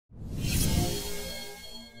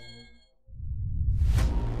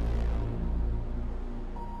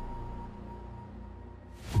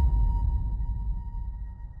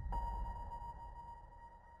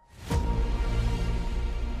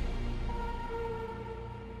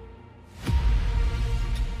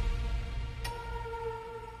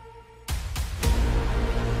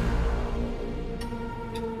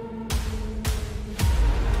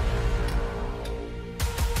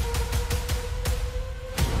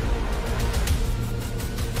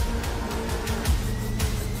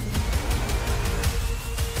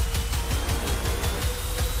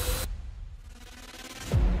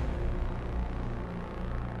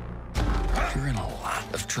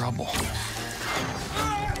trouble.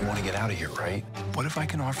 You want to get out of here, right? What if I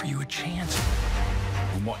can offer you a chance?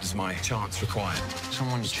 And what does my chance require?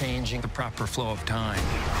 Someone's changing the proper flow of time.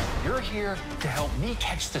 You're here to help me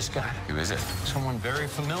catch this guy. Who is it? Someone very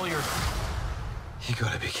familiar. You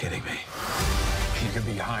gotta be kidding me. He could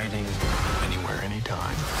be hiding anywhere,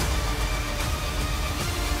 anytime.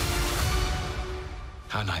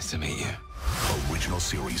 How nice to meet you. Original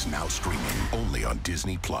series now streaming only on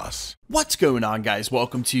Disney+. What's going on, guys?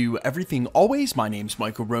 Welcome to Everything Always. My name's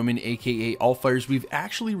Michael Roman, aka Allfires. We've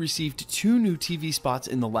actually received 2 new TV spots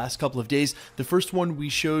in the last couple of days. The first one we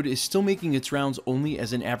showed is still making its rounds only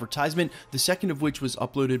as an advertisement, the second of which was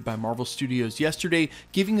uploaded by Marvel Studios yesterday,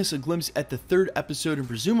 giving us a glimpse at the 3rd episode and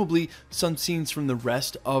presumably some scenes from the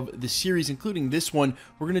rest of the series, including this one.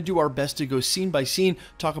 We're going to do our best to go scene by scene,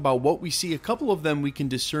 talk about what we see. A couple of them we can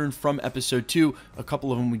discern from episode 2, a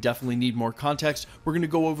couple of them we definitely need more context. We're going to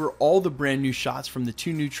go over all the brand new shots from the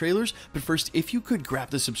 2 new trailers, but first, if you could grab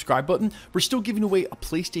the subscribe button. We're still giving away a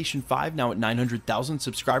PlayStation 5 now at 900,000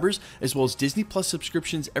 subscribers, as well as Disney Plus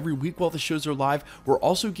subscriptions every week while the shows are live. We're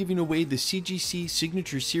also giving away the CGC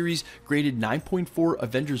Signature Series graded 9.4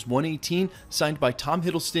 Avengers 118 signed by Tom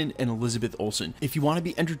Hiddleston and Elizabeth Olsen. If you want to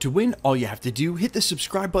be entered to win, all you have to do, hit the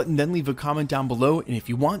subscribe button, then leave a comment down below, and if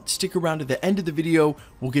you want, stick around to the end of the video.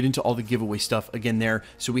 We'll get into all the giveaway stuff again there.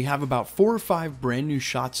 So we have about 4 or 5 brand new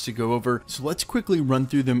shots to go over, so let's quickly run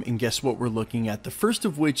through them and guess what we're looking at. The first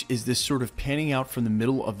of which is this sort of panning out from the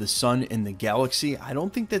middle of the sun in the galaxy. I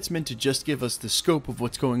don't think that's meant to just give us the scope of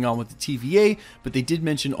what's going on with the TVA, but they did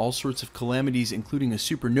mention all sorts of calamities, including a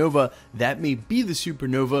supernova. That may be the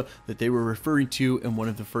supernova that they were referring to in one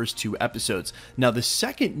of the first 2 episodes. Now, the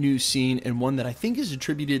second new scene, and one that I think is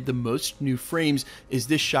attributed the most new frames, is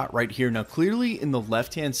this shot right here. Now, clearly in the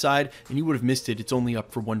left-hand side, and you would have missed it, it's only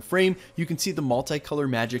up for 1 frame, you can see the multicolor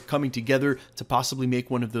magic coming together to possibly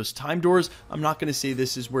make one of those time doors. I'm not going to say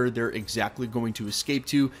this is where they're exactly going to escape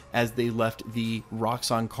to, as they left the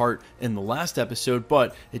Roxxon cart in the last episode,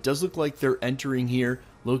 but it does look like they're entering here.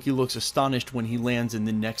 Loki looks astonished when he lands in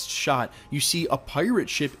the next shot. You see a pirate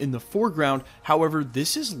ship in the foreground. However,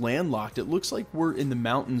 this is landlocked. It looks like we're in the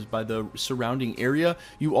mountains by the surrounding area.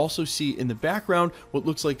 You also see in the background what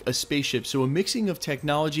looks like a spaceship. So a mixing of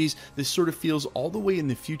technologies. This sort of feels all the way in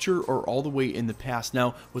the future or all the way in the past.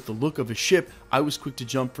 Now, with the look of a ship, I was quick to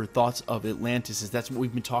jump for thoughts of Atlantis, as that's what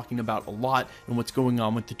we've been talking about a lot and what's going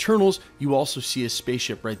on with the Eternals. You also see a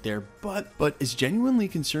spaceship right there. But as genuinely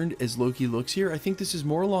concerned as Loki looks here, I think this is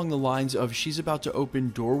more along the lines of she's about to open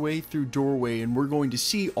doorway through doorway, and we're going to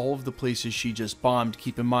see all of the places she just bombed.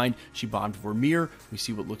 Keep in mind, she bombed Vormir. We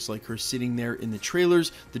see what looks like her sitting there in the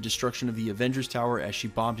trailers, the destruction of the Avengers Tower as she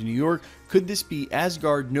bombed New York. Could this be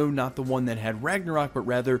Asgard? No, not the one that had Ragnarok, but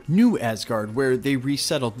rather New Asgard, where they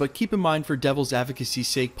resettled. But keep in mind, for devil's advocacy's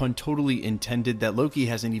sake, pun totally intended, that Loki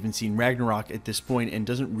hasn't even seen Ragnarok at this point and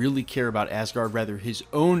doesn't really care about Asgard, rather his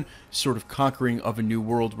own sort of conquering of a new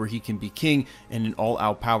world where he can be king and an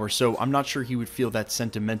all-out power. So I'm not sure he would feel that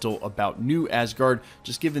sentimental about New Asgard,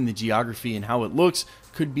 just given the geography and how it looks.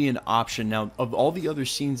 Could be an option. Now, of all the other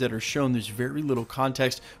scenes that are shown, there's very little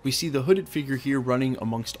context. We see the hooded figure here running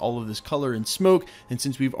amongst all of this color and smoke, and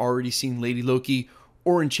since we've already seen Lady Loki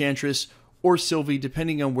or Enchantress or Sylvie,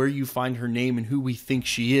 depending on where you find her name and who we think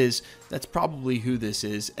she is, that's probably who this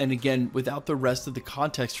is. And again, without the rest of the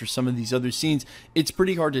context for some of these other scenes, it's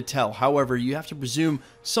pretty hard to tell. However, you have to presume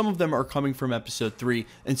some of them are coming from episode 3,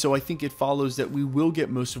 and so I think it follows that we will get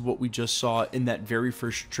most of what we just saw in that very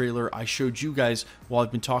first trailer I showed you guys while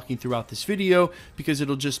I've been talking throughout this video, because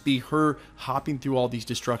it'll just be her hopping through all these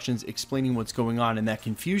destructions, explaining what's going on, and that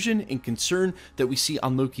confusion and concern that we see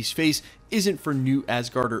on Loki's face isn't for New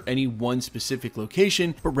Asgard or any one specific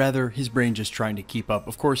location, but rather his brain just trying to keep up.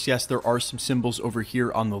 Of course, yes, there are some symbols over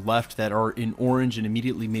here on the left that are in orange and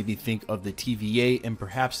immediately made me think of the TVA, and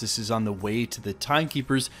perhaps this is on the way to the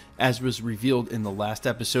Timekeepers, as was revealed in the last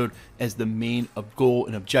episode as the main goal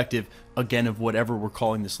and objective, again, of whatever we're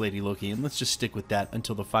calling this Lady Loki, and let's just stick with that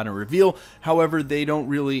until the final reveal. However, they don't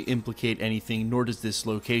really implicate anything, nor does this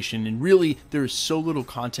location, and really there is so little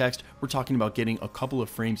context. We're talking about getting a couple of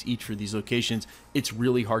frames each for these locations. It's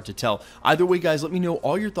really hard to tell. Either way, guys, let me know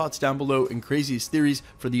all your thoughts down below and craziest theories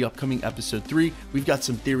for the upcoming episode 3. We've got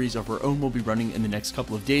some theories of our own we'll be running in the next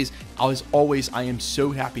couple of days. As always, I am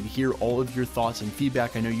so happy to hear all of your thoughts and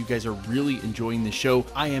feedback. I know you guys are really enjoying the show.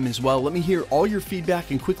 I am as well. Let me hear all your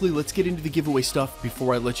feedback, and quickly, let's get into the giveaway stuff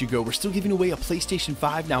before I let you go. We're still giving away a PlayStation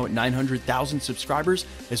 5 now at 900,000 subscribers,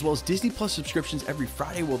 as well as Disney Plus subscriptions every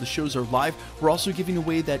Friday while the shows are live. We're also giving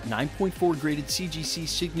away that 9.4 graded CGC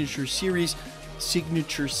Signature Series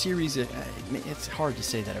Signature Series. It's hard to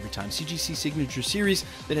say that every time. CGC Signature Series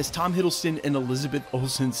that has Tom Hiddleston and Elizabeth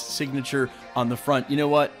Olsen's signature on the front. You know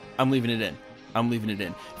what? I'm leaving it in. I'm leaving it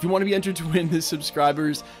in. If you want to be entered to win the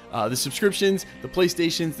subscribers, the subscriptions, the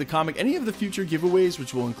PlayStations, the comic, any of the future giveaways,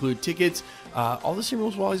 which will include tickets, all the same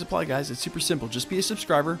rules will always apply, guys. It's super simple. Just be a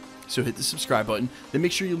subscriber. So hit the subscribe button. Then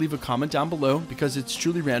make sure you leave a comment down below because it's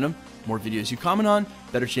truly random. More videos you comment on,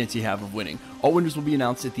 better chance you have of winning. All winners will be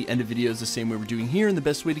announced at the end of videos the same way we're doing here, and the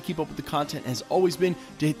best way to keep up with the content has always been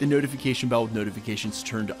to hit the notification bell with notifications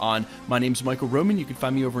turned on. My name's Michael Roman. You can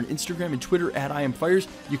find me over on Instagram and Twitter at IamFires.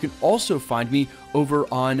 You can also find me over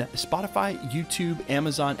on Spotify, YouTube,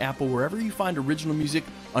 Amazon, Apple, wherever you find original music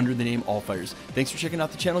under the name All Fires. Thanks for checking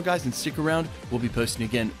out the channel, guys, and stick around. We'll be posting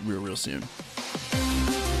again real soon.